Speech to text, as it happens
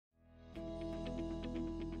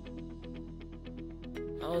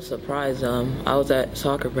was surprised. I was at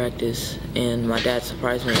soccer practice, and my dad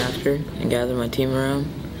surprised me after and gathered my team around.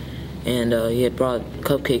 And he had brought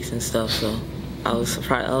cupcakes and stuff, so I was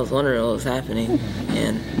surprised. I was wondering what was happening,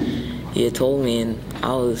 and he had told me, and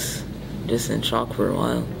I was just in shock for a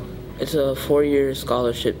while. It's a 4-year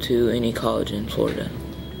scholarship to any college in Florida.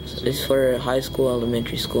 So it's for high school,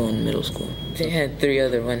 elementary school, and middle school. They had 3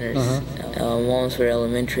 other winners. One was for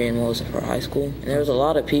elementary and one was for high school. And there was a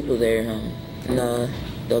lot of people there. And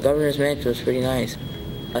the governor's mansion was pretty nice.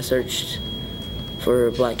 I searched for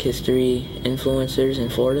Black history influencers in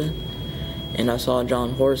Florida, and I saw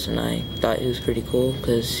John Horse, and I thought he was pretty cool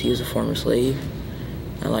because he was a former slave.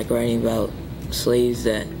 I like writing about slaves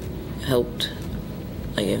that helped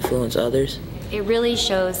influence others. It really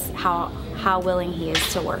shows how willing he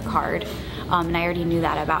is to work hard. And I already knew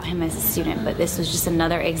that about him as a student, but this was just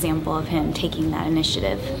another example of him taking that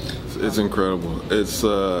initiative. It's incredible. It's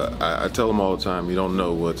I tell him all the time, you don't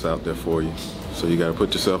know what's out there for you. So you got to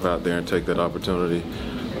put yourself out there and take that opportunity.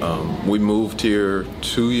 We moved here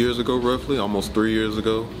 2 years ago, roughly, almost 3 years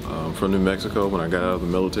ago, from New Mexico when I got out of the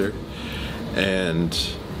military. And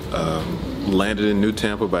landed in New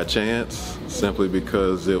Tampa by chance, simply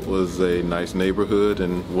because it was a nice neighborhood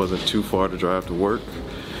and wasn't too far to drive to work.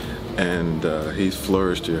 And he's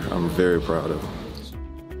flourished here. I'm very proud of him.